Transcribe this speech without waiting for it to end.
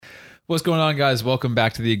What's going on, guys? Welcome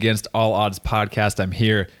back to the Against All Odds podcast. I'm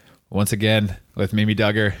here once again with Mimi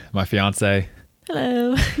Duggar, my fiance.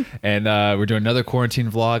 Hello. And we're doing another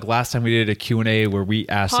quarantine vlog. Last time we did a Q&A where we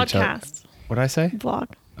asked each other. Podcast. What did I say? Vlog.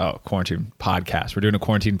 Oh, quarantine podcast. We're doing a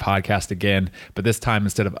quarantine podcast again, but this time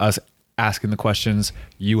instead of us asking the questions,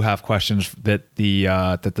 you have questions that the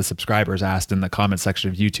subscribers asked in the comment section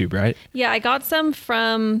of YouTube, right? Yeah, I got some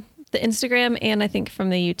from the Instagram and I think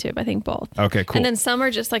from the YouTube. I think both. Okay, cool. And then some are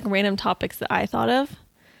just like random topics that I thought of.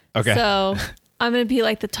 Okay. So I'm going to be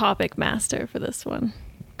like the topic master for this one.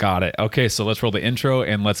 Got it. Okay, so let's roll the intro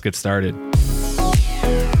and let's get started.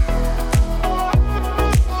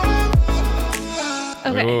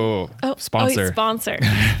 Okay. Whoa. Sponsor. Sponsor.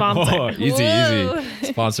 Oh, easy. Whoa.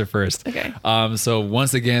 Sponsor first. Okay. So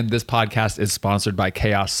once again, this podcast is sponsored by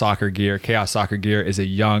Chaos Soccer Gear. Chaos Soccer Gear is a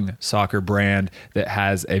young soccer brand that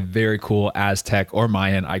has a very cool Aztec or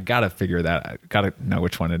Mayan. I gotta figure that. I gotta know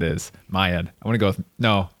which one it is. Mayan. I want to go with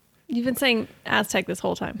no. You've been saying Aztec this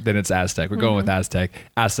whole time. Then it's Aztec. We're going with Aztec.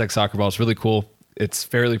 Aztec soccer ball. It's really cool. It's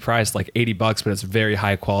fairly priced, like $80, but it's very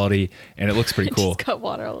high quality and it looks pretty cool. Just got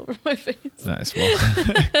water all over my face. Nice.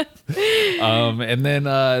 Well, and then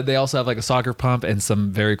they also have like a soccer pump and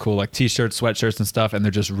some very cool like t-shirts, sweatshirts and stuff. And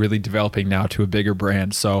they're just really developing now to a bigger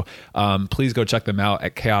brand. So please go check them out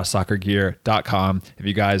at chaossoccergear.com. If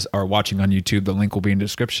you guys are watching on YouTube, the link will be in the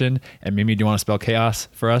description. And Mimi, do you want to spell chaos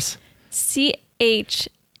for us? CHAOS.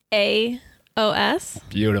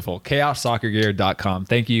 Beautiful. chaossoccergear.com.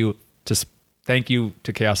 Thank you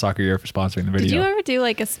to Chaos Soccer Gear for sponsoring the video. Did you ever do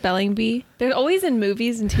like a spelling bee? They're always in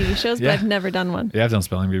movies and TV shows, but Yeah. I've never done one. Yeah, I've done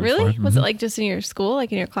spelling bee before. Really? Was it like just in your school,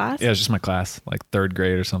 like in your class? Yeah, it was just my class, like third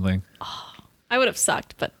grade or something. I would have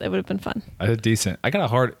sucked, but it would have been fun. I did decent. I got a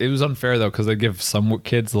hard. It was unfair though because they give some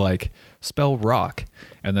kids like spell rock,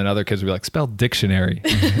 and then other kids would be like spell dictionary.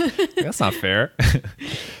 That's not fair.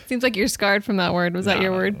 Seems like you're scarred from that word. Was that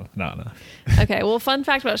your word? No. Okay. Well, fun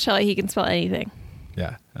fact about Shelly, he can spell anything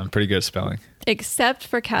Yeah, I'm pretty good at spelling. except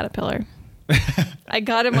for caterpillar. I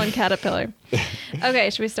got him on caterpillar.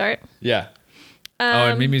 Okay, should we start? Yeah.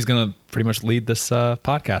 And Mimi's gonna pretty much lead this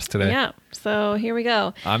podcast today. Yeah. So here we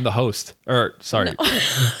go. I'm the host. Or sorry,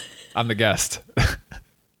 I'm the guest.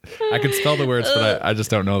 I can spell the words, but I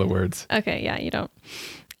just don't know the words. Okay. Yeah, you don't.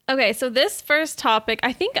 Okay. So this first topic,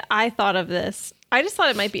 I think I thought of this. I just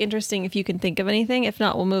thought it might be interesting if you can think of anything. If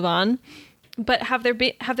not, we'll move on. But have there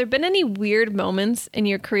been any weird moments in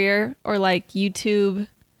your career or like YouTube?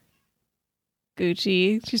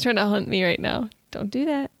 Gucci, she's trying to hunt me right now. Don't do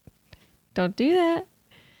that. Don't do that.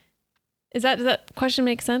 Does that question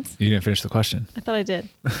make sense? You didn't finish the question. I thought I did.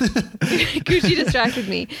 Gucci distracted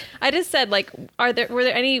me. I just said like, were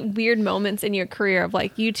there any weird moments in your career of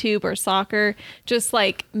like YouTube or soccer, just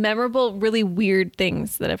like memorable, really weird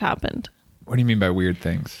things that have happened? What do you mean by weird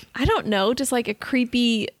things? I don't know, just like a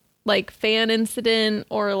creepy like fan incident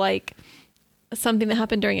or like something that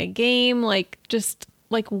happened during a game, like just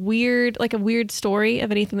like weird, like a weird story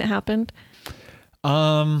of anything that happened.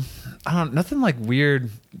 Nothing like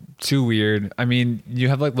weird, too weird. I mean, you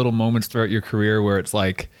have like little moments throughout your career where it's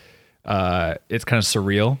like, it's kind of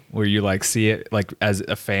surreal where you like see it like as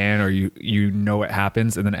a fan or you know it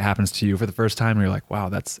happens and then it happens to you for the first time and you're like, wow,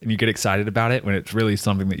 and you get excited about it when it's really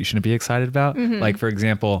something that you shouldn't be excited about. Like for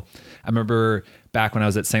example, I remember back when I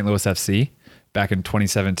was at St. Louis FC back in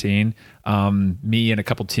 2017, me and a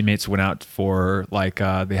couple teammates went out for like,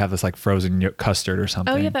 they have this like frozen custard or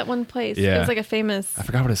something. Oh yeah, that one place. Yeah. It was like a famous. I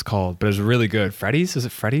forgot what it's called, but it was really good. Freddy's? Is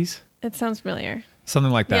it Freddy's? It sounds familiar.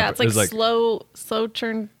 Something like that. Yeah, it's It like, was slow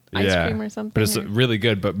churn ice cream or something. But it's really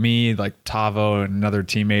good. But me, like Tavo and another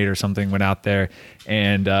teammate or something went out there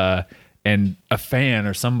and a fan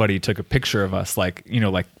or somebody took a picture of us like,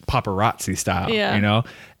 like paparazzi style,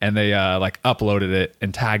 and they like uploaded it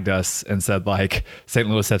and tagged us and said like St.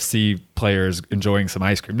 Louis FC players enjoying some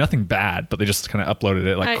ice cream. Nothing bad, but they just kind of uploaded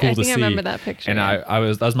it like cool to see. I remember that picture. And yeah.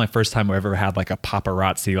 that was my first time I ever had like a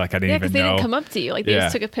paparazzi. Like I didn't even know. Yeah, because they didn't come up to you. Like they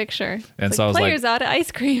just took a picture. And it's so like, I was players like, out of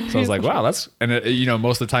ice cream. So I was like, wow, most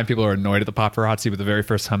of the time people are annoyed at the paparazzi, but the very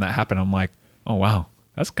first time that happened, I'm like, oh wow,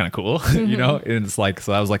 that's kind of cool, And it's like,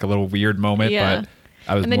 so that was like a little weird moment, but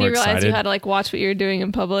I was more excited. And then you realized you had to like watch what you were doing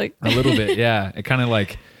in public. A little bit, yeah. It kind of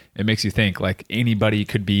like, it makes you think like anybody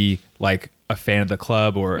could be like a fan of the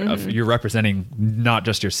club or you're representing not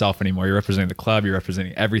just yourself anymore. You're representing the club. You're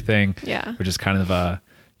representing everything. Yeah. Which is kind of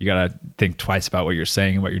you got to think twice about what you're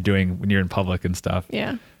saying and what you're doing when you're in public and stuff.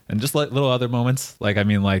 Yeah. And just like little other moments, like, I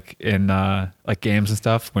mean, like in like games and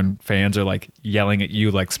stuff when fans are like yelling at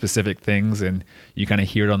you like specific things and you kind of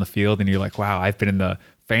hear it on the field and you're like, wow, I've been in the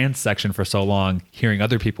fan section for so long, hearing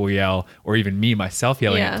other people yell, or even me myself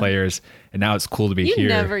yelling at players. And now it's cool to be you here. You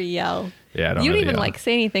never yell. Yeah, I don't You don't really even yell. like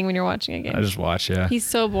say anything when you're watching a game. I just watch. Yeah. He's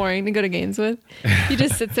so boring to go to games with. He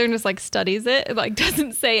just sits there and just like studies it and like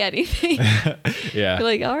doesn't say anything. Yeah. You're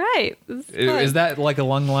like, all right. Is that like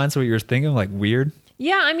along the lines of what you were thinking? Like weird?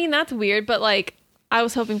 Yeah, I mean, that's weird, but like I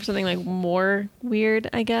was hoping for something like more weird,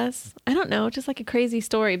 I guess. I don't know, just like a crazy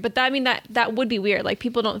story. But that, I mean, that would be weird. Like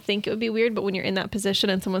people don't think it would be weird, but when you're in that position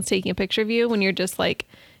and someone's taking a picture of you when you're just like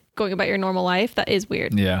going about your normal life, that is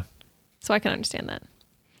weird. Yeah. So I can understand that.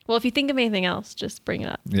 Well, if you think of anything else, just bring it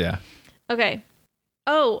up. Yeah. Okay.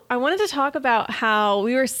 Oh, I wanted to talk about how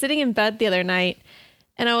we were sitting in bed the other night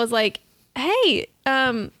and I was like, hey,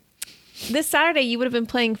 this Saturday you would have been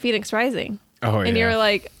playing Phoenix Rising. Oh, and you were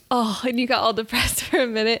like, oh, and you got all depressed for a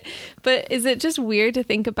minute. But is it just weird to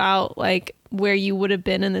think about like where you would have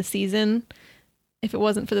been in the season if it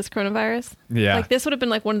wasn't for this coronavirus? Yeah. Like this would have been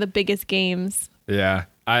like one of the biggest games. Yeah.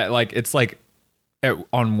 It's like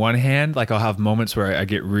on one hand, like I'll have moments where I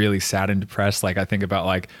get really sad and depressed. Like I think about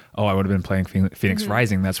like, oh, I would have been playing Phoenix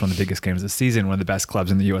Rising. That's one of the biggest games of the season, one of the best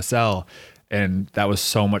clubs in the USL. And that was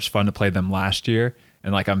so much fun to play them last year.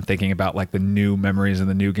 And like I'm thinking about like the new memories and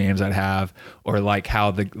the new games I'd have, or like how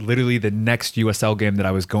literally the next USL game that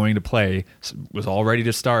I was going to play was all ready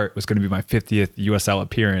to start, was going to be my 50th USL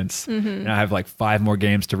appearance. And I have like 5 more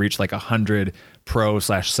games to reach like 100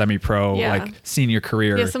 pro/semi-pro like senior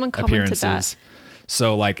career someone commented appearances.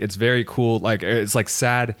 So like it's very cool. Like it's like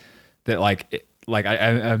sad that like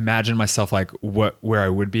I imagine myself like where I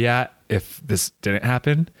would be at if this didn't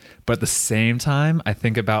happen. But at the same time, I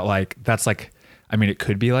think about like that's like, I mean, it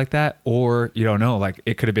could be like that, or you don't know. Like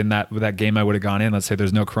it could have been that game I would have gone in. Let's say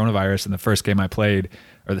there's no coronavirus, and the first game I played,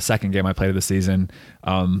 or the second game I played of the season,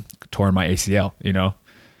 tore my ACL. You know,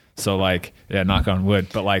 so like, yeah, knock on wood.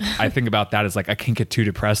 But like, I think about that as like I can't get too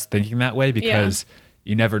depressed thinking that way because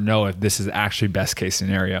you never know if this is actually best case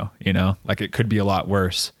scenario. You know, like it could be a lot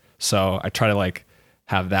worse. So I try to like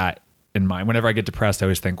have that in mind. Whenever I get depressed, I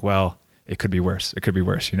always think, well, it could be worse. It could be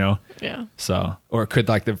worse, you know? Yeah. So, or it could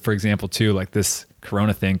like, for example, too, like this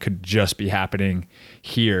Corona thing could just be happening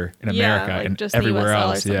here in America like and just everywhere USL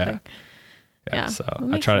else. Yeah. Yeah. So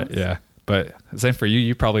That I try makes to, yeah. But same for you.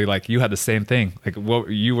 You probably like, you had the same thing. Like what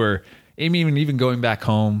you were, even going back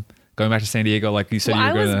home, going back to San Diego, like you said, Well,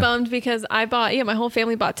 you were I going was bummed because I bought, my whole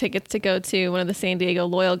family bought tickets to go to one of the San Diego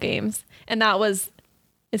Loyal games. And that was,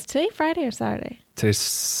 is today Friday or Saturday? Today's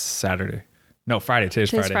Saturday. No, Friday.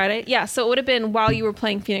 Today's Friday. Yeah. So it would have been while you were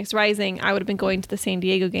playing Phoenix Rising, I would have been going to the San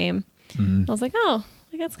Diego game. I was like, oh,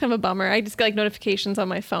 like, that's kind of a bummer. I just got like notifications on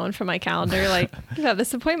my phone from my calendar, like, you have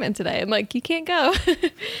this appointment today. And like, you can't go.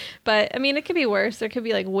 But I mean, it could be worse. There could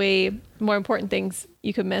be like way more important things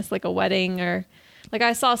you could miss, like a wedding, or like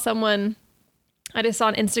I just saw on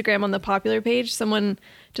Instagram on the popular page, someone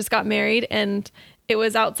just got married and it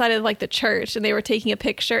was outside of like the church and they were taking a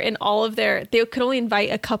picture and they could only invite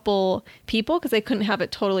a couple people because they couldn't have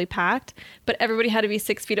it totally packed, but everybody had to be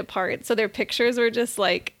 6 feet apart. So their pictures were just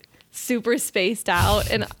like super spaced out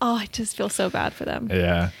and I just feel so bad for them.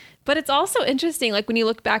 Yeah. But it's also interesting, like when you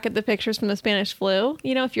look back at the pictures from the Spanish flu,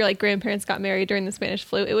 if your like grandparents got married during the Spanish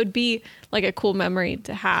flu, it would be like a cool memory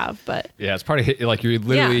to have. But yeah, it's part of like you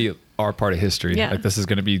literally are part of history. Yeah. Like this is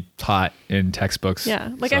going to be taught in textbooks.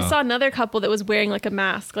 Yeah, like I saw another couple that was wearing like a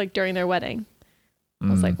mask like during their wedding. I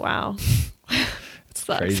was like, wow, it's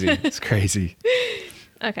crazy. It's crazy.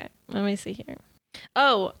 Okay, let me see here.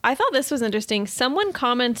 Oh, I thought this was interesting. Someone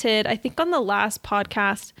commented, I think on the last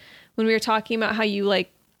podcast when we were talking about how you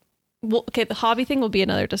like. Well, okay, the hobby thing will be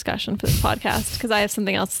another discussion for this podcast because I have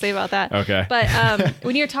something else to say about that. Okay. But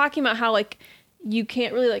when you're talking about how like you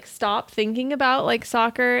can't really like stop thinking about like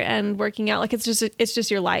soccer and working out, like it's just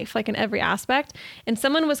your life, like in every aspect. And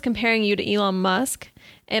someone was comparing you to Elon Musk,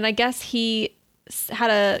 and I guess he had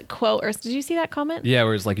a quote, or did you see that comment? Yeah,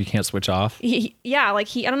 where it's like you can't switch off. I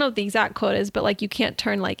don't know what the exact quote is, but like you can't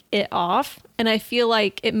turn like it off. And I feel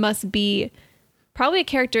like it must be probably a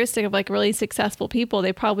characteristic of like really successful people.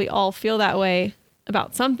 They probably all feel that way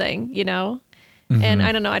about something, And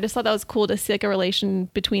I don't know, I just thought that was cool to see like a relation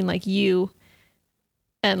between like you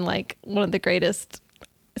and like one of the greatest,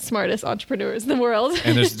 smartest entrepreneurs in the world.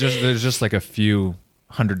 And there's just like a few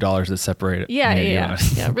 $100 that separate it.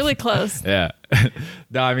 Yeah, really close. Yeah.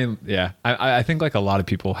 No, I mean, yeah, I think like a lot of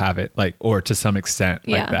people have it, like, or to some extent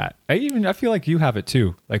like that. I feel like you have it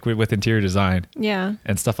too, like with interior design. Yeah.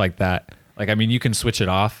 And stuff like that. Like, I mean, you can switch it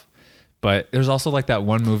off, but there's also like that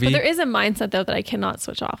one movie. But there is a mindset though that I cannot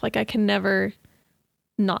switch off. Like I can never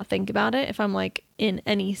not think about it if I'm like in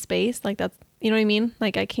any space. Like that's, you know what I mean?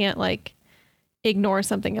 Like I can't like, ignore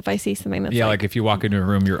something if I see something that's yeah, like if you walk into a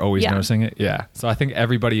room, you're always Yeah. noticing it. Yeah. So I think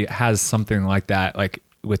everybody has something like that, like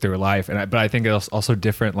with their life. But I think it's also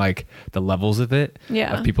different, like the levels of it.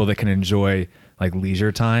 Yeah. Of people that can enjoy like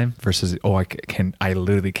leisure time versus, I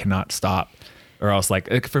literally cannot stop. Or else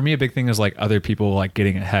like for me, a big thing is like other people like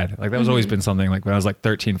getting ahead. Like that was always been something like when I was like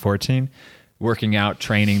 13, 14, working out,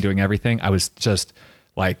 training, doing everything. I was just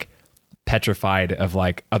like petrified of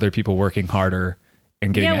like other people working harder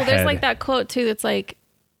and getting ahead. There's like that quote too that's like,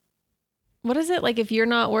 what is it? Like if you're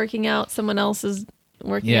not working out, someone else is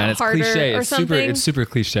working and out it's harder cliche. or It's something. it's super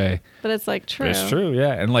cliche. But it's like true. But it's true,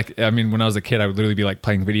 yeah. And like, I mean, when I was a kid, I would literally be like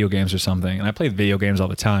playing video games or something. And I played video games all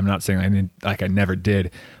the time. Not saying I never did.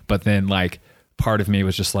 But then like part of me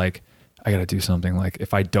was just like, I got to do something. Like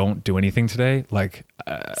if I don't do anything today, like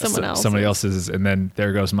somebody else is. And then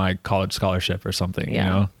there goes my college scholarship or something, you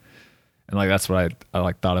know? And like, that's what I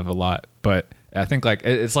like thought of a lot. But I think like,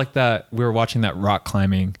 it's like that. We were watching that rock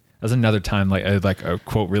climbing. That was another time like a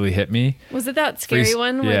quote really hit me. Was it that scary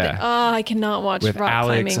one? Yeah. I cannot watch With rock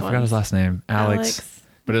Alex, climbing I forgot his last name. Alex.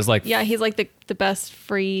 But it was like, yeah, he's like the best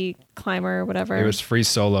free climber or whatever. it was free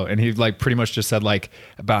solo. And he like pretty much just said like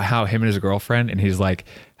about how him and his girlfriend, and he's like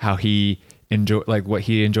how he enjoy like what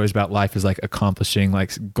he enjoys about life is like accomplishing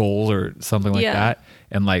like goals or something like that.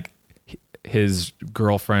 And like his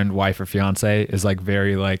girlfriend, wife or fiance is like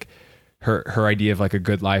very like her idea of like a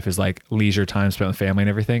good life is like leisure time spent with family and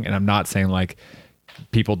everything. And I'm not saying like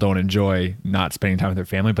people don't enjoy not spending time with their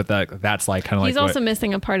family, but that's like kind of like he's also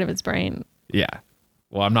missing a part of his brain. Yeah.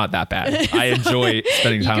 Well, I'm not that bad. I enjoy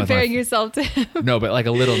spending time with my comparing yourself to him. No, but like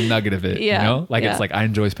a little nugget of it, you know? Like it's like I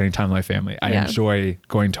enjoy spending time with my family. I enjoy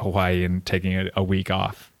going to Hawaii and taking a week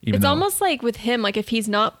off. It's almost like with him, like if he's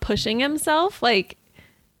not pushing himself, like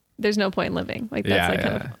there's no point in living. Like that's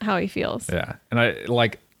kind of how he feels. Yeah. And I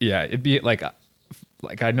like, it'd be like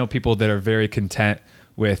I know people that are very content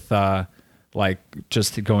with like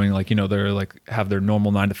just going like, you know, they're like have their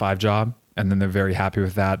normal 9-to-5 job. And then they're very happy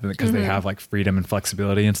with that because they have like freedom and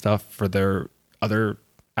flexibility and stuff for their other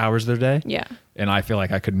hours of their day. Yeah. And I feel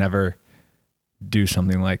like I could never do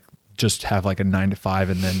something like just have like a 9-to-5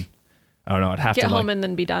 and then I don't know. I'd have to get home and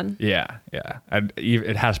then be done. Yeah. Yeah.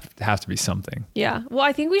 It has to be something. Yeah. Well,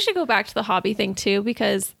 I think we should go back to the hobby thing too,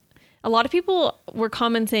 because a lot of people were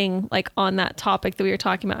commenting like on that topic that we were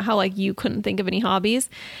talking about, how like you couldn't think of any hobbies.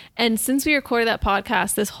 And since we recorded that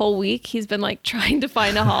podcast this whole week, he's been like trying to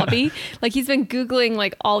find a hobby. Like he's been Googling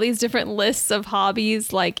like all these different lists of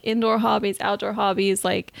hobbies, like indoor hobbies, outdoor hobbies,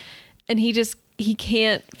 like, and he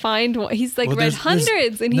can't find one. He's like read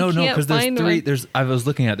hundreds and he can't find one. I was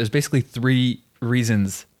looking at, there's basically 3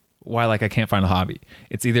 reasons why like I can't find a hobby.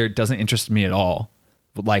 It's either it doesn't interest me at all,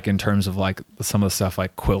 like in terms of like some of the stuff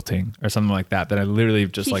like quilting or something like that I literally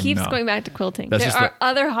just he like keeps going back to quilting. That's there are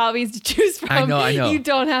other hobbies to choose from. I know. You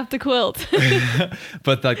don't have to quilt.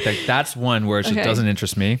 But like that's one where it just doesn't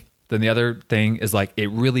interest me. Then the other thing is like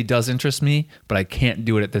it really does interest me, but I can't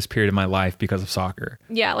do it at this period of my life because of soccer.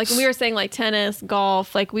 Yeah, like when we were saying like tennis,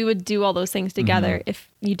 golf, like we would do all those things together if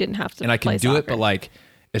you didn't have to. And I can do it, but like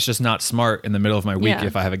it's just not smart in the middle of my week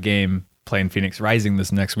if I have a game playing Phoenix Rising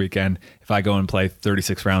this next weekend, if I go and play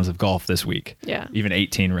 36 rounds of golf this week. Yeah. Even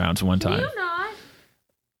 18 rounds one time. You're not.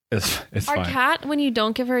 It's Our fine. cat, when you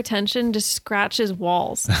don't give her attention, just scratches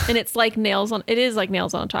walls. And it's like nails on a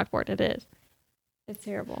chalkboard. It is. It's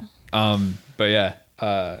terrible. But yeah.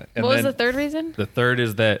 And what was the third reason? The third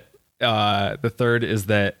is that I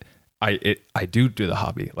do the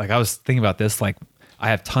hobby. Like I was thinking about this, like I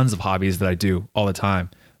have tons of hobbies that I do all the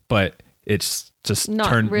time, but it's just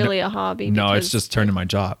not really a hobby. No, it's just turned into my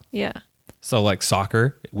job. Yeah. So like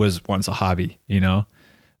soccer was once a hobby, you know,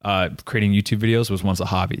 creating YouTube videos was once a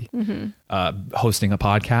hobby. Hosting a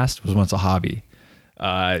podcast was once a hobby.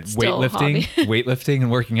 Weightlifting and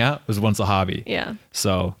working out was once a hobby. Yeah.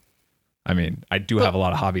 So, I mean, I do have a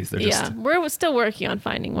lot of hobbies. They're just we're still working on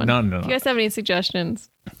finding one. No. If you guys have any suggestions,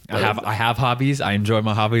 I have hobbies. I enjoy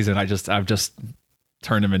my hobbies, and I've just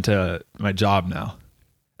turned them into my job now.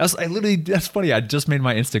 That's funny. I just made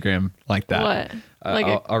my Instagram like that. What?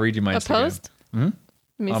 Like I'll read you my a Instagram. post? On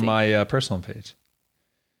See. my personal page.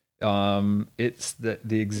 It's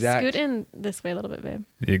the exact. Scoot in this way a little bit, babe.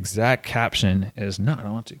 The exact caption is no. I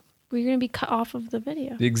don't want to. We're gonna be cut off of the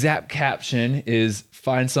video. The exact caption is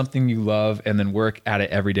find something you love and then work at it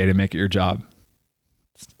every day to make it your job.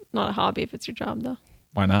 It's not a hobby if it's your job though.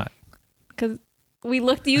 Why not? Because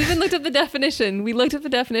you even looked up the definition. We looked up the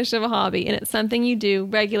definition of a hobby, and it's something you do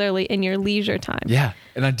regularly in your leisure time. Yeah,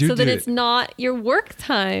 and I do. So that it's not your work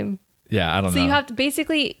time. Yeah, I don't So know.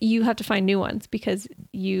 you have to find new ones because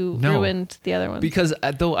you No. ruined the other ones. Because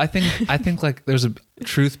though I think like there's a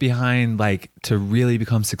truth behind like to really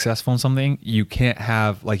become successful in something, you can't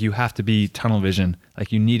have like you have to be tunnel vision.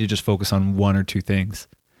 Like you need to just focus on one or two things.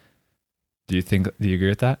 Do you agree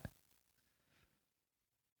with that?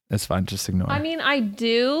 That's fine, just ignore. I mean, I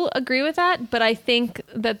do agree with that, but I think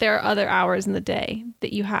that there are other hours in the day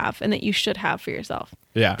that you have and that you should have for yourself.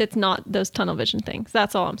 Yeah. That's not those tunnel vision things.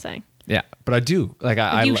 That's all I'm saying. Yeah, but I do. Like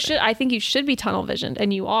I think you should be tunnel visioned,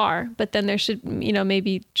 and you are, but then there should,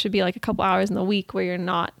 maybe should be like a couple hours in the week where you're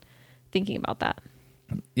not thinking about that.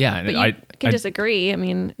 Yeah, and But you can disagree. I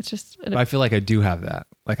mean, it's just I feel like I do have that.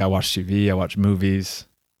 Like I watch TV, I watch movies.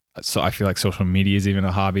 So I feel like social media is even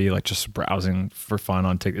a hobby, like just browsing for fun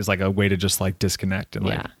on TikTok is like a way to just like disconnect and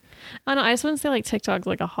like. Yeah. I don't know. I just wouldn't say like TikTok's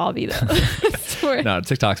like a hobby though. No,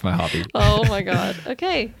 TikTok's my hobby. Oh my God.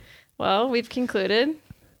 Okay. Well, we've concluded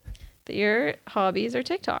that your hobbies are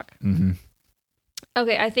TikTok. Mm-hmm.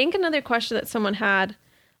 Okay. I think another question that someone had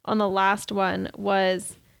on the last one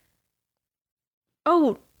was,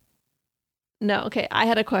 oh, no. Okay. I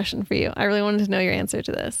had a question for you. I really wanted to know your answer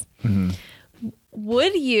to this. Mm-hmm.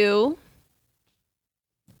 Would you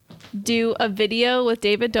do a video with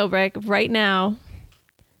David Dobrik right now,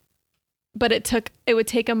 but it would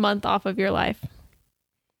take a month off of your life?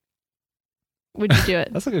 Would you do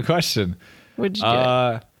it? That's a good question. Would you do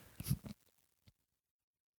it?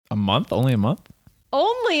 A month? Only a month?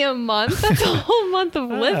 Only a month? That's a whole month of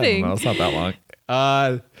living. No, it's not that long.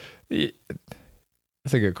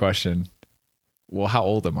 That's a good question. Well, how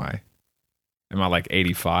old am I? Am I like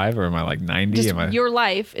 85 or am I like 90? Your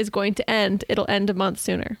life is going to end. It'll end a month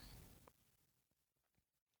sooner.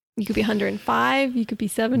 You could be 105. You could be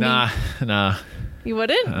 70. Nah. You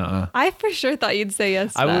wouldn't? I for sure thought you'd say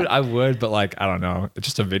yes. I would, but like, I don't know.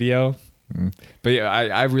 Just a video. But yeah,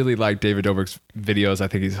 I really like David Dobrik's videos. I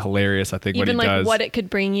think he's hilarious. I think even what he does. what it could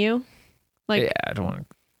bring you. Like, yeah, I don't want to.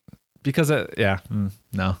 Because,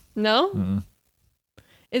 no. No? Mm-mm.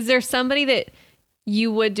 Is there somebody that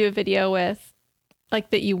you would do a video with?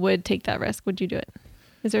 Like that you would take that risk? Would you do it?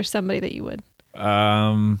 Is there somebody that you would?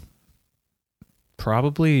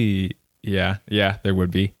 Probably, yeah, there would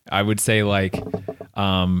be. I would say like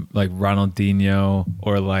Ronaldinho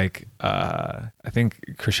or like I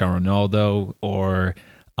think Cristiano Ronaldo or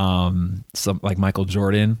some like Michael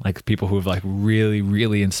Jordan, like people who have like really,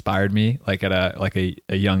 really inspired me like at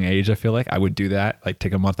a young age. I feel like I would do that, like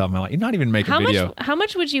take a month out of my life, not even make a video. How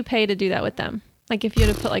much would you pay to do that with them? Like if you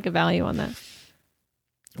had to put like a value on that?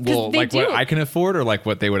 Well, like what I can afford or like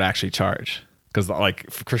what they would actually charge? Because like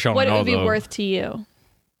Cristiano Ronaldo, what it would be worth to you?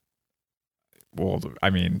 Well,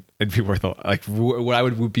 I mean, it'd be worth like what I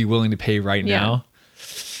would be willing to pay right now.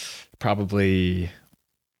 Probably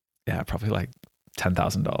like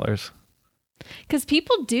 $10,000. Because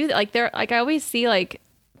people do like I always see like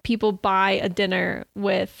people buy a dinner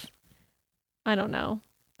with, I don't know,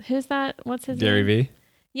 who's that? What's his Gary name? V.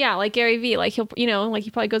 Yeah, like Gary Vee, like he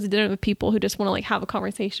probably goes to dinner with people who just want to like have a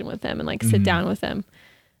conversation with him and like sit down with him.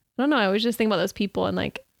 I don't know. I was just thinking about those people and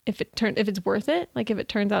like if it's worth it, like if it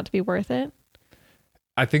turns out to be worth it.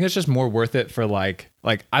 I think it's just more worth it for like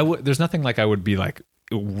there's nothing like I would be like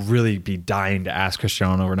really be dying to ask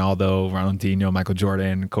Cristiano Ronaldo, Ronaldinho, Michael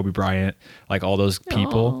Jordan, Kobe Bryant, like all those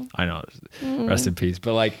people. I know, rest in peace.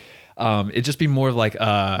 But like, it'd just be more like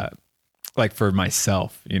for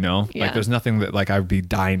myself, like there's nothing that like I would be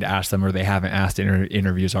dying to ask them or they haven't asked in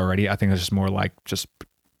interviews already. I think it's just more like just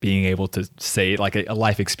being able to say like a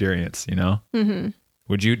life experience, Mm-hmm.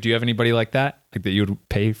 Do you have anybody like that? Like that you would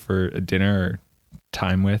pay for a dinner or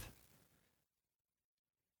time with?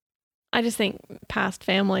 I just think past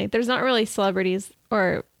family. There's not really celebrities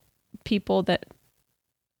or people that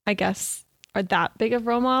I guess are that big of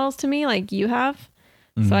role models to me like you have.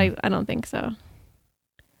 Mm-hmm. So I don't think so. I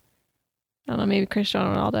don't know, maybe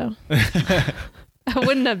Cristiano Ronaldo. I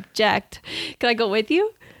wouldn't object. Can I go with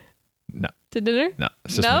you? No. To dinner? No.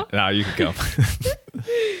 It's just no, you could go.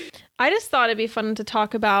 I just thought it'd be fun to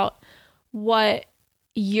talk about what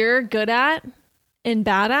you're good at and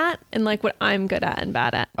bad at and like what I'm good at and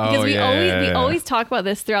bad at. Because we always talk about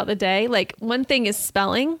this throughout the day. Like one thing is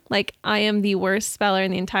spelling. Like I am the worst speller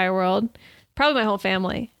in the entire world. Probably my whole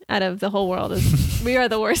family out of the whole world is we are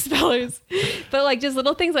the worst spellers. But like just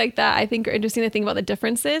little things like that I think are interesting to think about the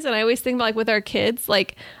differences. And I always think about like with our kids,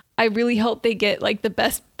 like I really hope they get like the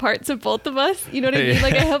best parts of both of us. You know what I mean?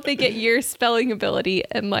 Like I hope they get your spelling ability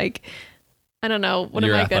and like I don't know, what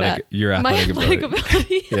am I good at? Your athletic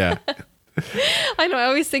ability. Yeah. I know. I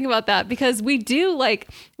always think about that because we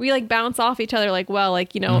bounce off each other like, well,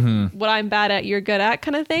 like, you know, what I'm bad at, you're good at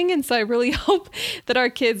kind of thing. And so I really hope that our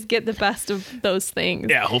kids get the best of those things.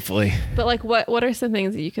 Yeah, hopefully. But like, what are some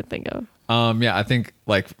things that you could think of? Yeah, I think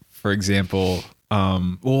like, for example,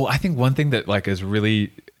 well, I think one thing that like is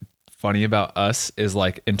really funny about us is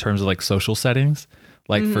like in terms of like social settings,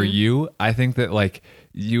 like for you, I think that like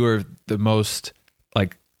you are the most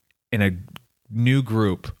like in a new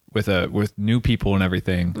group with new people and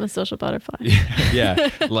everything. I'm a social butterfly. Yeah.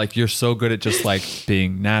 Like you're so good at just like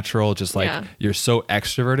being natural, just like you're so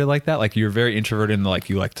extroverted like that. Like you're very introverted and like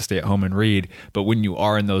you like to stay at home and read. But when you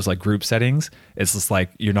are in those like group settings, it's just like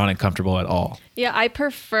you're not uncomfortable at all. Yeah, I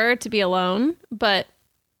prefer to be alone, but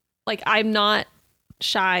like I'm not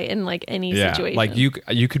shy in like any situation. Like you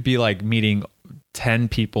could be like meeting 10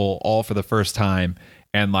 people all for the first time.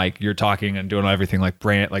 And like you're talking and doing everything like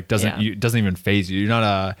brand like doesn't even phase you. You're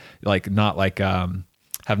not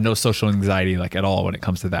have no social anxiety like at all when it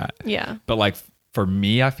comes to that. Yeah. But like for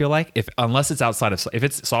me, I feel like unless it's outside of if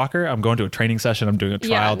it's soccer, I'm going to a training session, I'm doing a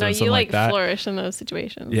trial, doing something like that. You like flourish in those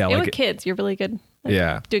situations. Yeah, and like with kids, you're really good.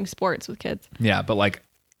 Doing sports with kids. Yeah, but like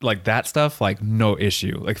that stuff, like no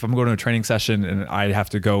issue. Like if I'm going to a training session and I have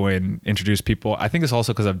to go and introduce people, I think it's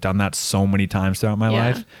also because I've done that so many times throughout my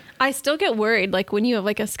life. I still get worried, like when you have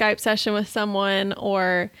like a Skype session with someone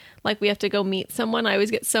or like we have to go meet someone, I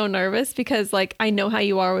always get so nervous because like I know how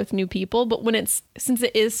you are with new people, but since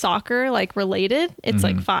it is soccer like related, it's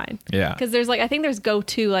like fine. Yeah. Because there's like, I think there's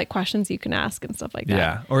go-to like questions you can ask and stuff like that.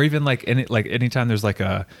 Yeah. Or even like anytime there's like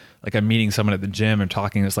I'm meeting someone at the gym and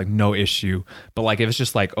talking, it's like no issue. But like if it's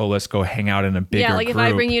just like, oh, let's go hang out in a bigger group. If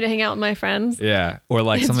I bring you to hang out with my friends. Yeah. Or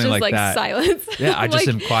like something just like that. Silence. Yeah, I just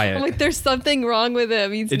like, am quiet. I'm like, there's something wrong with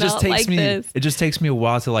him. He's not like this. It just takes me a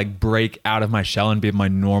while to like break out of my shell and be my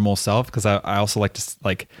normal self because I also like to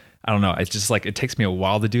like, I don't know. It's just like it takes me a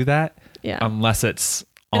while to do that. Yeah. Unless it's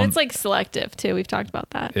and it's like selective too. We've talked about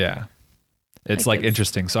that. Yeah. It's like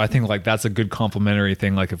interesting. So I think like that's a good complimentary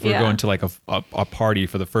thing. Like if we're going to like a party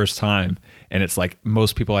for the first time and it's like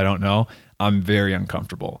most people I don't know, I'm very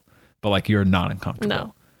uncomfortable. But like you're not uncomfortable.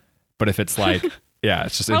 No. But if it's like, yeah,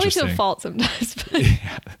 it's just probably interesting. to a fault sometimes.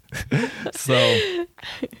 So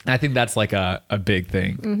I think that's like a big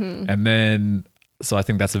thing. And then, so I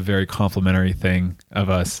think that's a very complimentary thing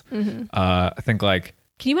of us. I think like,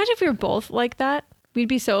 can you imagine if we were both like that? We'd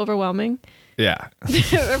be so overwhelming. Yeah. We'd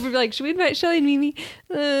be like, should we invite Shelly and Mimi?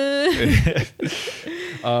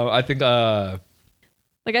 I think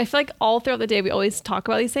like I feel like all throughout the day we always talk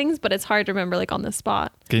about these things, but it's hard to remember like on the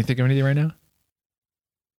spot. Can you think of anything right now?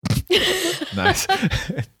 Nice.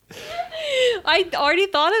 I already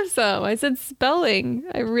thought of some. I said spelling.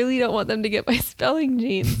 I really don't want them to get my spelling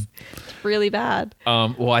genes. It's really bad.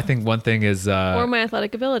 Well, I think one thing is or my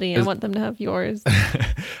athletic ability. I want them to have yours.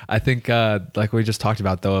 I think like we just talked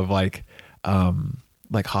about though of like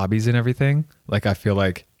hobbies and everything. Like I feel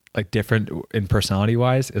like different in personality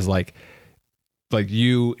wise is like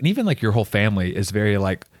you and even like your whole family is very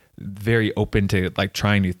open to like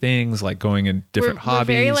trying new things, like going in different hobbies.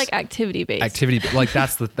 We're very like activity based. Like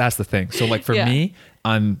that's the thing. So like for me,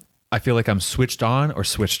 I feel like I'm switched on or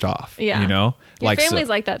switched off. Yeah. You know? Your family's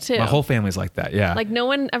like that too. My whole family's like that. Yeah. Like no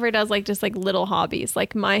one ever does like just like little hobbies.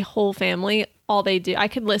 Like my whole family, all they do, I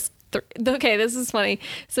could list okay, this is funny.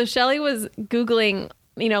 So Shelly was Googling,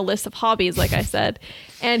 list of hobbies, like I said,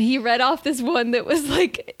 and he read off this one that was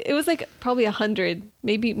like, it was like probably 100,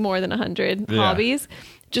 maybe more than 100 hobbies,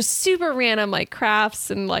 just super random, like crafts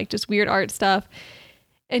and like just weird art stuff.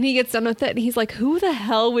 And he gets done with it and he's like, who the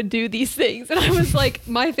hell would do these things? And I was like,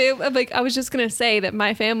 my family, like, I was just going to say that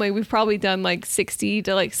my family, we've probably done like 60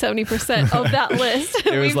 to like 70% of that list.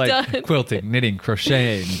 It was like quilting, knitting,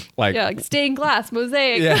 crocheting, like stained glass,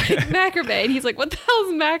 mosaic, like macrame. And he's like, what the hell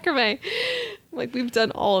is macrame? Like we've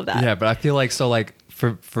done all of that. Yeah. But I feel like, so like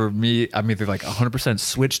for me, I'm either like 100%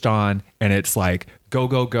 switched on and it's like, go,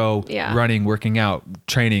 running, working out,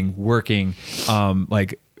 training, working,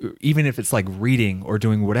 like, even if it's like reading or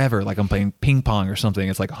doing whatever, like I'm playing ping pong or something,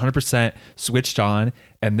 it's like 100% switched on.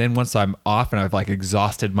 And then once I'm off and I've like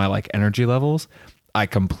exhausted my like energy levels, I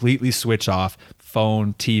completely switch off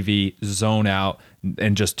phone, TV, zone out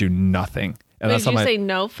and just do nothing. And did you say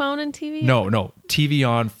no phone and TV? No, TV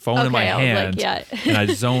on, phone in my hand, and I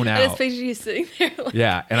zone out. I just picture you sitting there.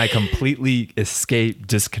 Yeah, and I completely escape,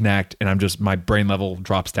 disconnect, and my brain level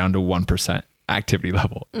drops down to 1%. Activity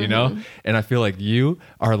level, you know? And I feel like you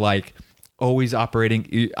are like always operating.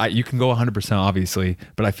 You can go 100% obviously,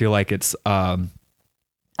 but I feel like it's, I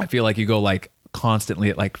feel like you go like constantly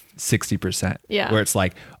at like 60%. Yeah. Where it's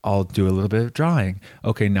like, I'll do a little bit of drawing.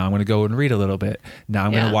 Okay, now I'm going to go and read a little bit. Now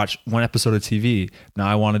I'm going Yeah. to watch one episode of TV. Now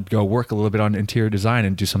I want to go work a little bit on interior design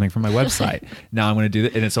and do something for my website. Now I'm going to do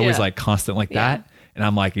that. And it's always Yeah. like constant like Yeah. that. And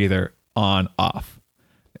I'm like either on, off.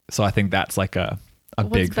 So I think that's like a What's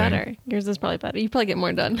big better? thing. Yours is probably better. You probably get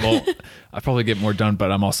more done. Well, I probably get more done, but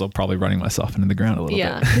I'm also probably running myself into the ground a little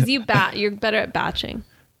yeah, bit. because you're better at batching.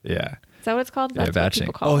 Yeah. Is that what it's called? Yeah, That's what batching.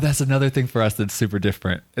 people call Oh, it. that's another thing for us that's super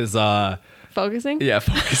different is Focusing? yeah,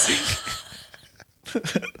 focusing.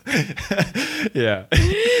 Yeah.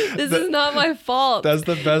 This is not my fault. That's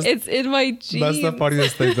the best. It's in my genes. That's the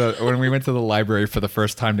funniest thing that when we went to the library for the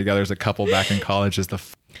first time together as a couple back in college is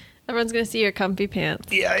Everyone's going to see your comfy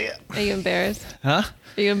pants. yeah. Are you embarrassed? Huh?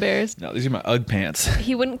 Are you embarrassed? No, these are my UGG pants.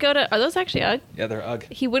 He wouldn't go to... Are those actually UGG? Yeah, they're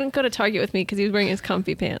UGG. He wouldn't go to Target with me because he was wearing his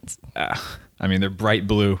comfy pants. I mean, they're bright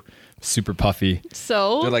blue, super puffy.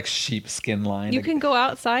 So... They're like sheepskin lined. you can go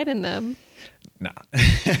outside in them. Nah.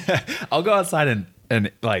 I'll go outside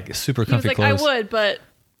and like super He was comfy like, clothes. I would, but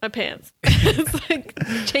my pants. It's like,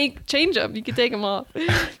 change them. You can take them off.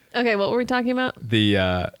 Okay, what were we talking about? The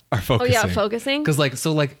our focusing. Oh, yeah, focusing. Because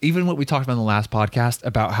like even what we talked about in the last podcast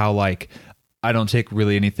about how like I don't take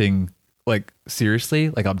really anything like seriously.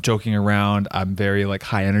 Like I'm joking around. I'm very like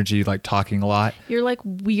high energy, like talking a lot. You're like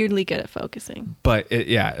weirdly good at focusing. But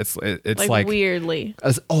it's like weirdly.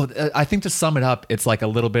 I think to sum it up, it's like a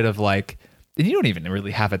little bit of like, and you don't even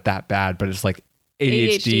really have it that bad, but it's like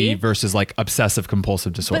ADHD versus like obsessive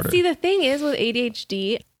compulsive disorder. But see, the thing is with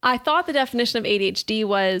ADHD, I thought the definition of ADHD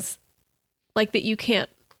was like that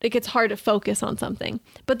it gets hard to focus on something.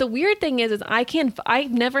 But the weird thing is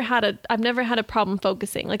I've never had a problem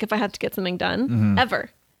focusing. Like if I had to get something done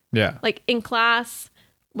ever, yeah. like in class,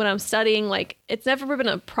 when I'm studying, like it's never been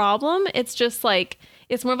a problem. It's just like,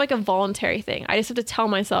 it's more of like a voluntary thing. I just have to tell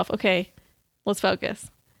myself, okay, let's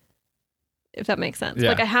focus. If that makes sense. Yeah.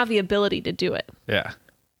 Like I have the ability to do it. Yeah.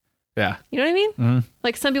 Yeah. You know what I mean? Mm-hmm.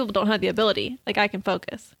 Like some people don't have the ability. Like I can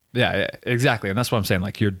focus. Yeah, exactly. And that's what I'm saying.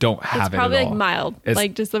 Like you don't have It's it probably at like all. mild. It's-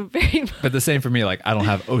 Like just a very But the same for me. Like I don't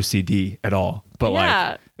have OCD at all. But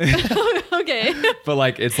yeah. Okay. but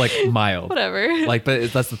like it's like mild. Whatever. Like,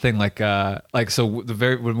 but that's the thing. Like so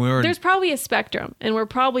when we were There's probably a spectrum, and we're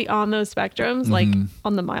probably on those spectrums, like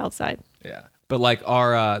on the mild side. yeah. But like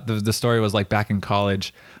our the story was like back in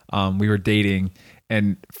college, we were dating,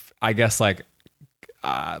 and I guess like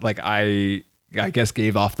I guess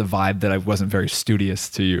gave off the vibe that I wasn't very studious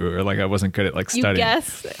to you, or like I wasn't good at like You studying.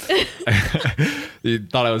 guess? You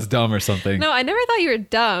thought I was dumb or something. No, I never thought you were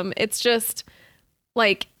dumb. It's just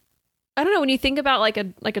like, I don't know, when you think about like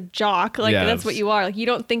a jock, like Yeah, that's what you are. Like you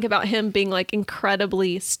don't think about him being like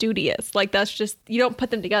incredibly studious. Like that's just, you don't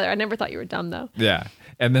put them together. I never thought you were dumb though. Yeah.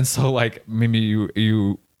 And then so like maybe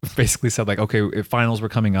you basically said like, okay, if finals were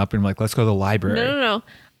coming up and like, let's go to the library. No.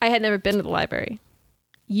 I had never been to the library.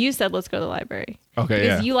 You said, let's go to the library. Okay,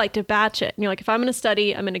 Because yeah. you like to batch it. And you're like, if I'm going to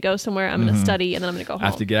study, I'm going to go somewhere, I'm going to study, and then I'm going to go home. I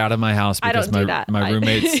have to get out of my house I because don't do that. my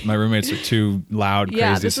roommates are too loud,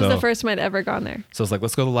 Yeah, crazy. this So was the first time I'd ever gone there. So it's like,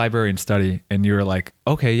 let's go to the library and study. And you were like,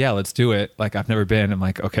 okay, yeah, let's do it. Like, I've never been. I'm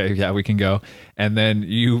like, okay, yeah, we can go. And then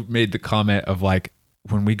you made the comment of like,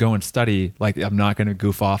 when we go and study, like, I'm not going to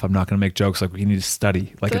goof off. I'm not going to make jokes. Like, we need to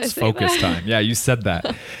study. Like, Did I it's say focus that? time. Yeah, you said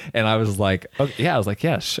that. And I was like, okay, yeah, I was like,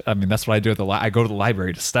 yeah, I mean, that's what I do at I go to the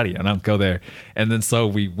library to study. I don't go there. And then so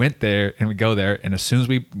we went there and we go there. And as soon as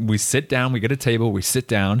we sit down, we get a table, we sit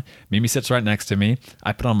down. Mimi sits right next to me.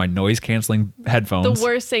 I put on my noise canceling headphones. The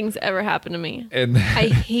worst things ever happened to me. And I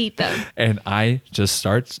hate them. and I just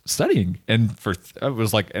start studying. And for it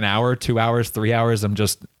was like an hour, 2 hours, 3 hours. I'm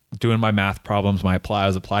just doing my math problems. I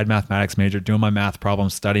was applied mathematics major, doing my math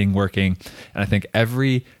problems, studying, working. And I think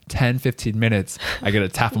every 10, 15 minutes, I get a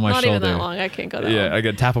tap on my Not shoulder. even that long. I can't go that Yeah, long. I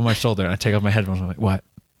get a tap on my shoulder and I take off my headphones. I'm like, what?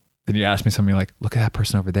 Then you ask me something like, look at that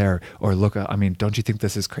person over there. Or look, I mean, don't you think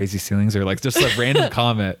this is crazy ceilings? Or like just a random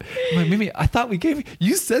comment. I'm like, Mimi, I thought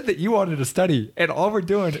you said that you wanted to study and all we're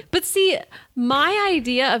doing. But see, my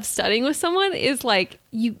idea of studying with someone is like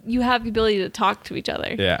you have the ability to talk to each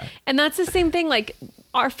other. Yeah. And that's the same thing. Like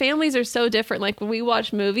our families are so different. Like when we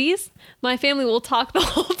watch movies, my family will talk the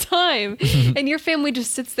whole time, and your family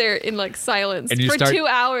just sits there in like silence And you for start- 2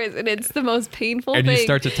 hours, and it's the most painful And thing. you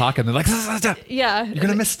start to talk and they're like, yeah, you're going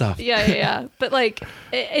to miss stuff. yeah. But like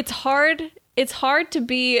it's hard. It's hard to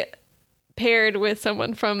be paired with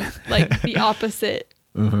someone from like the opposite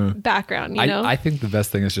background. You know, I think the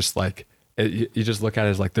best thing is just like, you just look at it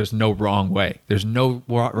as like, there's no wrong way. There's no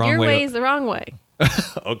wrong your way. way is the wrong way.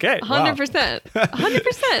 Okay. Wow. 100%.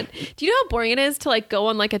 100%. Do you know how boring it is to like go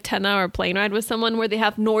on like a 10-hour plane ride with someone where they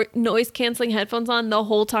have noise canceling headphones on the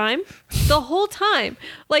whole time? The whole time.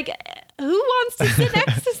 Like, who wants to sit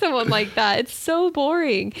next to someone like that? It's so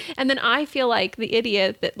boring. And then I feel like the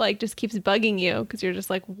idiot that like just keeps bugging you because you're just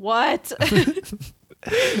like, what?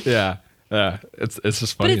 Yeah. Yeah. It's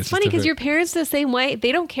just funny. But it's funny because your parents the same way.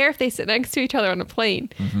 They don't care if they sit next to each other on a plane.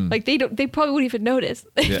 Like they probably wouldn't even notice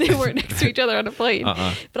if they weren't next to each other on a plane.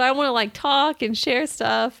 But I want to like talk and share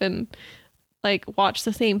stuff and like watch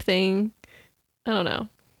the same thing. I don't know.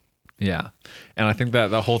 Yeah. And I think that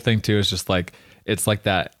the whole thing too is just like, it's like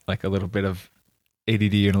that, like a little bit of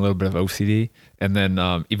ADD and a little bit of OCD. And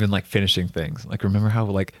then even like finishing things. Like remember how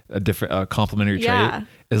like a different complementary trait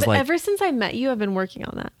is but like. Ever since I met you, I've been working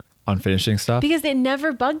on that. On finishing stuff? Because it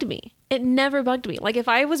never bugged me. It never bugged me. Like if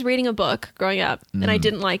I was reading a book growing up and I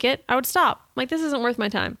didn't like it, I would stop. I'm like, this isn't worth my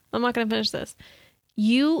time. I'm not going to finish this.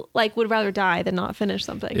 You like would rather die than not finish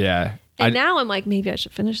something. Yeah. And now I'm like, maybe I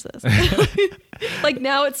should finish this. Like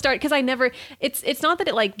now it started because I never, it's not that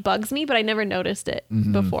it like bugs me, but I never noticed it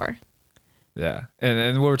before. Yeah.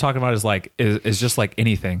 And what we're talking about is like, is just like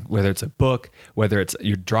anything, whether it's a book, whether it's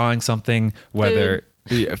you're drawing something, whether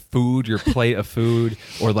food, your plate of food,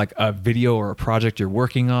 or like a video or a project you're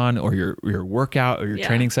working on, or your workout or your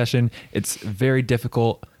training session. It's very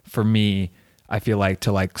difficult for me, I feel like,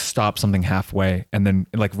 to like stop something halfway. And then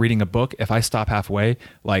like reading a book, if I stop halfway,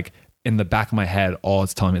 like in the back of my head, all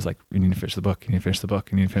it's telling me is like, you need to finish the book, you need to finish the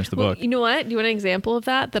book, you need to finish the book. You know what? Do you want an example of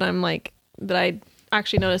that I'm like, that I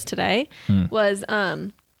actually noticed today was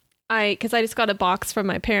because I just got a box from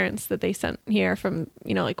my parents that they sent here from,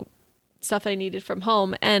 you know, like stuff I needed from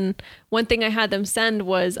home. And one thing I had them send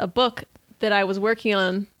was a book that I was working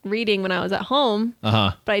on reading when I was at home,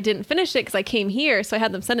 but I didn't finish it because I came here. So I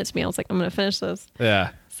had them send it to me. I was like, I'm going to finish this.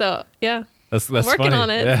 Yeah. So yeah, that's I'm working funny. on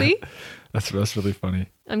it. Yeah. See, that's really funny.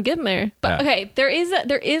 I'm getting there. But okay, there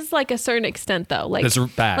is like a certain extent though. Like it's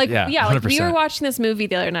bad. Like, yeah. Like we were watching this movie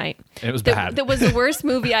the other night. It was bad. That was the worst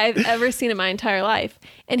movie I've ever seen in my entire life.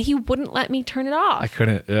 And he wouldn't let me turn it off. I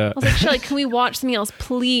couldn't. Yeah. I was like, Shelly, can we watch something else,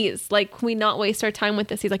 please? Like, can we not waste our time with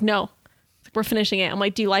this? He's like, no. We're finishing it. I'm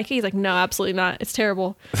like, do you like it? He's like, no, absolutely not. It's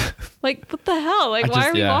terrible. Like, what the hell? Like, why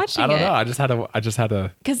are we watching it? I don't know. I just had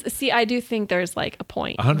to. Because see, I do think there's like a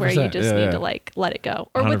point 100%, where you just need to like let it go.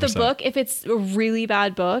 Or with the 100%. book, if it's a really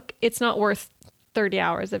bad book, it's not worth 30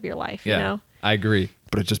 hours of your life. Yeah, you know? I agree,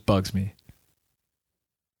 but it just bugs me.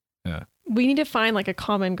 Yeah. We need to find like a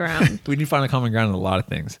common ground. We need to find a common ground in a lot of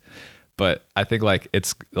things, but I think like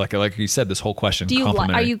it's like you said, this whole question.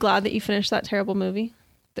 Are you glad that you finished that terrible movie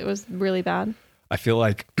that was really bad? I feel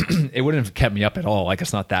like it wouldn't have kept me up at all. Like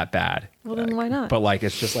it's not that bad. Well, then why not? But like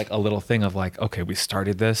it's just like a little thing of like, okay, we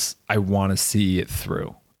started this. I want to see it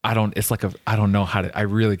through. I don't know how to. I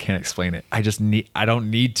really can't explain it. I don't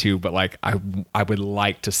need to, but like I would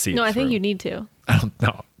like to see it. No, I through. think you need to. I don't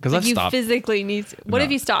know because I've you stopped. Physically need to. What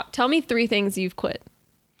have you stopped? Tell me 3 things you've quit.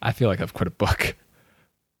 I feel like I've quit a book.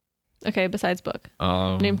 Okay, besides book.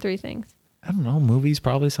 Name 3 things. I don't know. Movies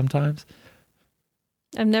probably sometimes.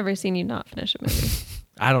 I've never seen you not finish a movie.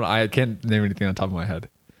 I can't name anything on top of my head.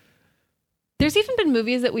 There's even been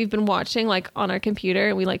movies that we've been watching like on our computer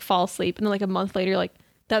and we like fall asleep and then like a month later you're like,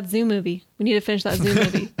 that Zoo movie. We need to finish that Zoo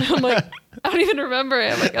movie. I'm like, I don't even remember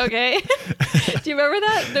it. I'm like, okay. Do you remember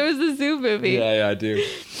that? There was a Zoo movie. Yeah, I do.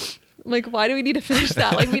 I'm like, why do we need to finish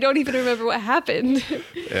that? Like, we don't even remember what happened.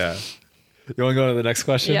 Yeah. You want to go to the next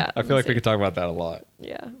question? Yeah. I feel like we could talk about that a lot.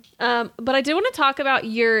 Yeah. But I did want to talk about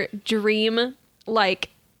your dream, like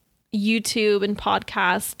YouTube and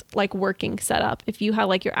podcast, like working setup. If you had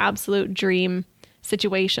like your absolute dream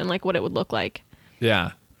situation, like what it would look like.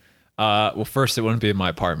 Yeah. Well, first it wouldn't be in my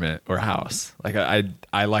apartment or house. Like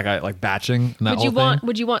I like batching and that whole thing.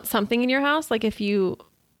 Would you want something in your house? Like if you,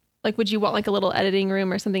 like, would you want like a little editing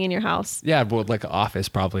room or something in your house? Yeah, but like an office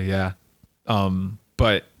probably. Yeah.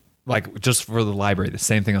 But like just for the library, the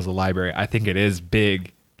same thing as the library. I think it is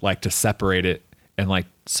big, like to separate it and like,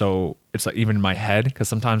 so it's like even in my head. Cause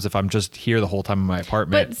sometimes if I'm just here the whole time in my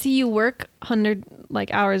apartment. But see, you work 100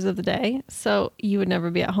 like hours of the day. So you would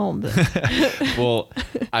never be at home. Well,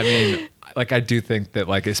 I mean, like I do think that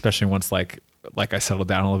like, especially once like I settle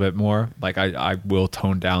down a little bit more, like I will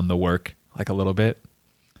tone down the work like a little bit.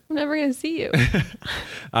 I'm never going to see you.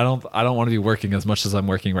 I don't want to be working as much as I'm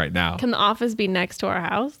working right now. Can the office be next to our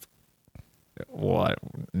house? Well,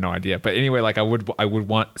 no idea. But anyway, like I would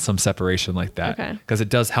want some separation like that. Okay. Because it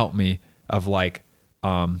does help me of like,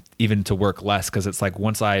 even to work less. Cause it's like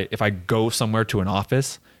if I go somewhere to an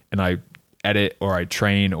office and I edit or I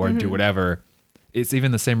train or do whatever, it's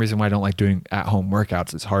even the same reason why I don't like doing at-home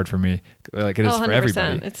workouts. It's hard for me, like it is for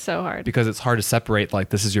everybody. It's so hard because it's hard to separate. Like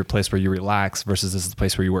this is your place where you relax versus this is the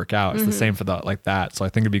place where you work out. It's the same for that. So I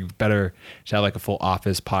think it'd be better to have like a full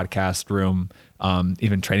office, podcast room,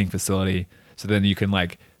 even training facility. So then you can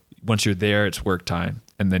like, once you're there, it's work time,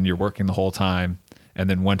 and then you're working the whole time. And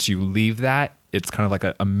then once you leave that, it's kind of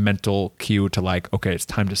like a mental cue to like, okay, it's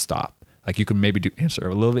time to stop. Like you can maybe answer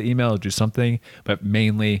a little bit email, do something, but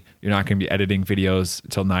mainly you're not going to be editing videos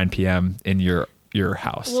until 9 p.m. in your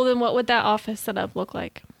house. Well, then what would that office setup look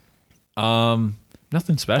like?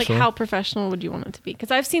 Nothing special. Like how professional would you want it to be?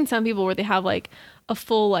 Because I've seen some people where they have like a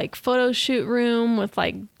full like photo shoot room with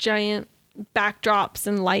like giant backdrops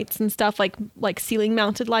and lights and stuff, like ceiling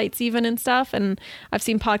mounted lights even and stuff. And I've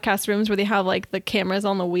seen podcast rooms where they have like the cameras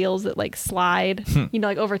on the wheels that like slide,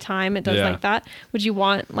 like over time it does like that. Would you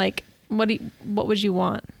want like, what would you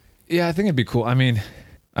want? Yeah, I think it'd be cool. I mean,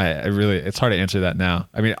 I really, it's hard to answer that now.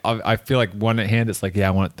 I mean, I feel like one hand, it's like, yeah,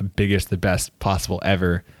 I want the biggest, the best possible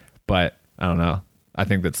ever. But I don't know. I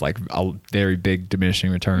think that's like a very big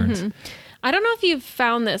diminishing returns. I don't know if you've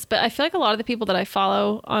found this, but I feel like a lot of the people that I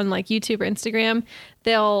follow on like YouTube or Instagram,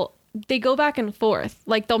 they go back and forth.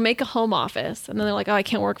 Like they'll make a home office and then they're like, oh, I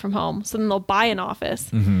can't work from home. So then they'll buy an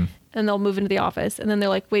office. And they'll move into the office. And then they're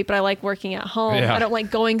like, wait, but I like working at home. Yeah. I don't like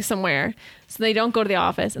going somewhere. So they don't go to the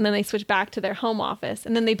office. And then they switch back to their home office.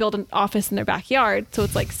 And then they build an office in their backyard. So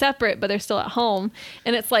it's like separate, but they're still at home.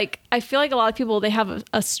 And it's like, I feel like a lot of people, they have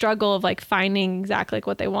a struggle of like finding exactly like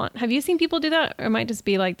what they want. Have you seen people do that? Or it might just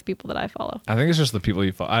be like the people that I follow? I think it's just the people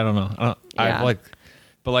you follow. I don't know.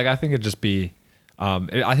 I think it'd just be,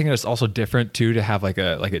 I think it's also different too to have like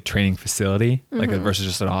a training facility versus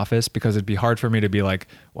just an office, because it'd be hard for me to be like,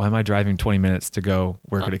 why am I driving 20 minutes to go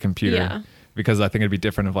work at a computer? Yeah. Because I think it'd be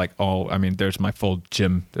different of like, oh, I mean, there's my full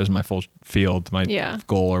gym, there's my full field, my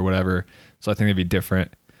goal or whatever. So I think it'd be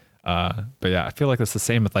different. But yeah, I feel like it's the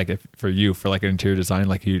same with like for like an interior design,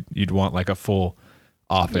 like you'd want like a full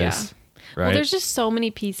office, right? Well, there's just so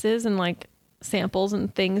many pieces and like samples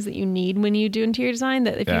and things that you need when you do interior design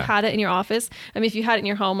that if you had it in your office, I mean, if you had it in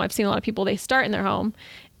your home, I've seen a lot of people, they start in their home,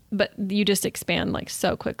 but you just expand like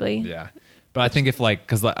so quickly. Yeah. But I think if like,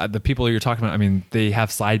 cause the people you're talking about, I mean, they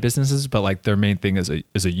have side businesses, but like their main thing is a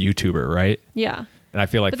YouTuber, right? Yeah. And I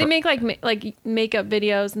feel like, but they make like makeup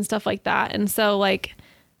videos and stuff like that. And so like,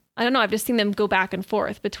 I don't know. I've just seen them go back and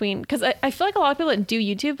forth between, because I feel like a lot of people that do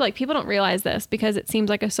YouTube, like people don't realize this because it seems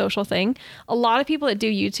like a social thing. A lot of people that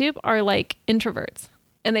do YouTube are like introverts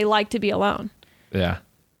and they like to be alone. Yeah.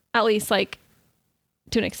 At least like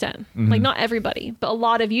to an extent. Like not everybody, but a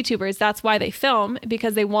lot of YouTubers, that's why they film,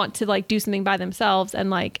 because they want to like do something by themselves and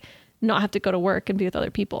like not have to go to work and be with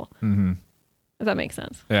other people. If that makes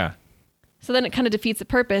sense. Yeah. So then it kind of defeats the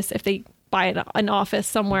purpose if they buy an office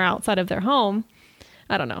somewhere outside of their home.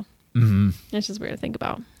 I don't know. It's just weird to think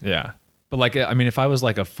about. Yeah. But like, I mean, if I was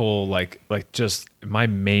like a full, like just my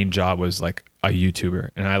main job was like a YouTuber,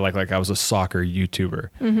 and I I was a soccer YouTuber.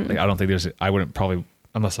 Like, I don't think I wouldn't probably,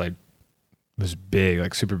 unless I was big,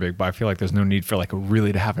 like super big, but I feel like there's no need for like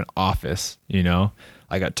really to have an office,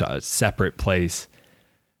 like a separate place.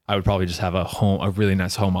 I would probably just have a really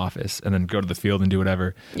nice home office and then go to the field and do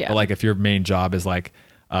whatever. Yeah. But like if your main job is like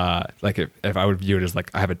if I would view it as like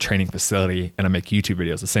I have a training facility and I make YouTube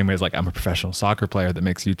videos the same way as like I'm a professional soccer player that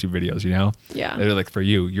makes YouTube videos, Yeah. They're like, for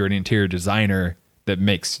you're an interior designer that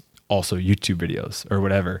makes also YouTube videos or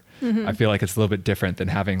whatever. I feel like it's a little bit different than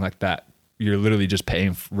having like that. You're literally just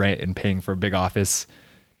paying rent and paying for a big office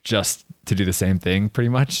just to do the same thing pretty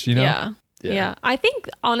much, Yeah. I think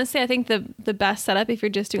honestly, the best setup if you're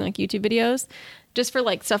just doing like YouTube videos, just for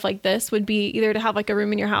like stuff like this, would be either to have like a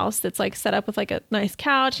room in your house that's like set up with like a nice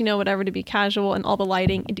couch, whatever, to be casual, and all the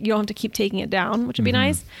lighting, you don't have to keep taking it down, which would be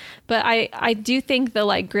nice. But I do think the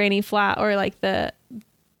like granny flat or like the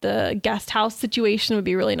guest house situation would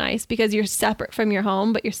be really nice, because you're separate from your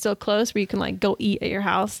home, but you're still close where you can like go eat at your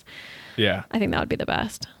house. Yeah. I think that would be the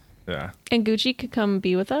best. Yeah. And Gucci could come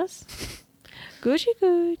be with us. Gucci.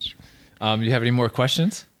 You have any more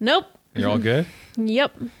questions? Nope. You're all good?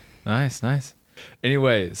 Yep. Nice.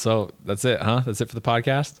 Anyway, so that's it, huh? That's it for the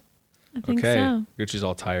podcast? I think so. Gucci's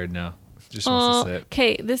all tired now. Just wants to sit.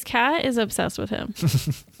 Okay, this cat is obsessed with him.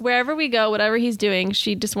 Wherever we go, whatever he's doing,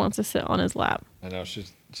 she just wants to sit on his lap. I know. She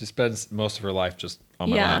spends most of her life just on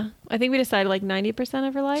my lap. Yeah. I think we decided like 90%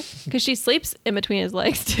 of her life, because she sleeps in between his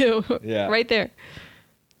legs too. Yeah. Right there.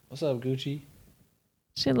 What's up, Gucci?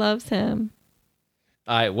 She loves him.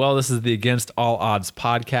 All right. Well, this is the Against All Odds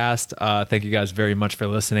podcast. Thank you guys very much for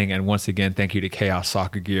listening. And once again, thank you to Chaos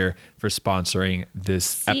Soccer Gear for sponsoring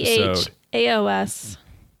this episode. CHAOS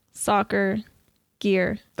Soccer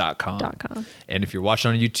gear.com. And if you're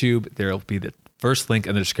watching on YouTube, there will be the first link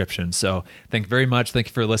in the description. So thank you very much. Thank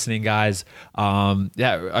you for listening, guys.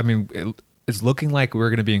 Yeah, I mean, it's looking like we're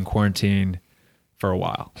going to be in quarantine for a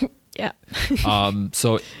while. Yeah.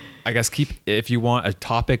 So I guess if you want a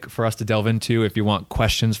topic for us to delve into, if you want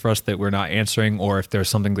questions for us that we're not answering, or if there's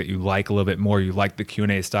something that you like a little bit more, you like the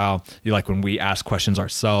Q&A style, you like when we ask questions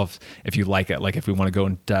ourselves, if you like it, like if we want to go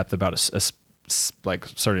in depth about a like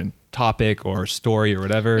certain topic or story or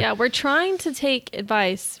whatever. Yeah, we're trying to take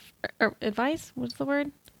advice. Advice? What's the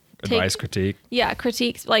word? Advice, critique. Yeah,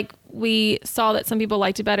 critiques. Like, we saw that some people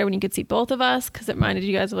liked it better when you could see both of us because it reminded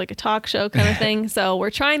you guys of like a talk show kind of thing. So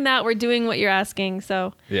we're trying that. We're doing what you're asking.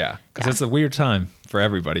 So yeah, because it's a weird time for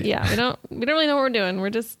everybody. Yeah, we don't really know what we're doing.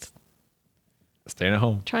 We're just staying at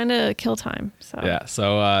home, trying to kill time. So yeah.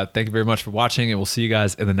 So thank you very much for watching, and we'll see you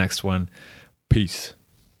guys in the next one. Peace.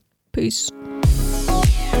 Peace.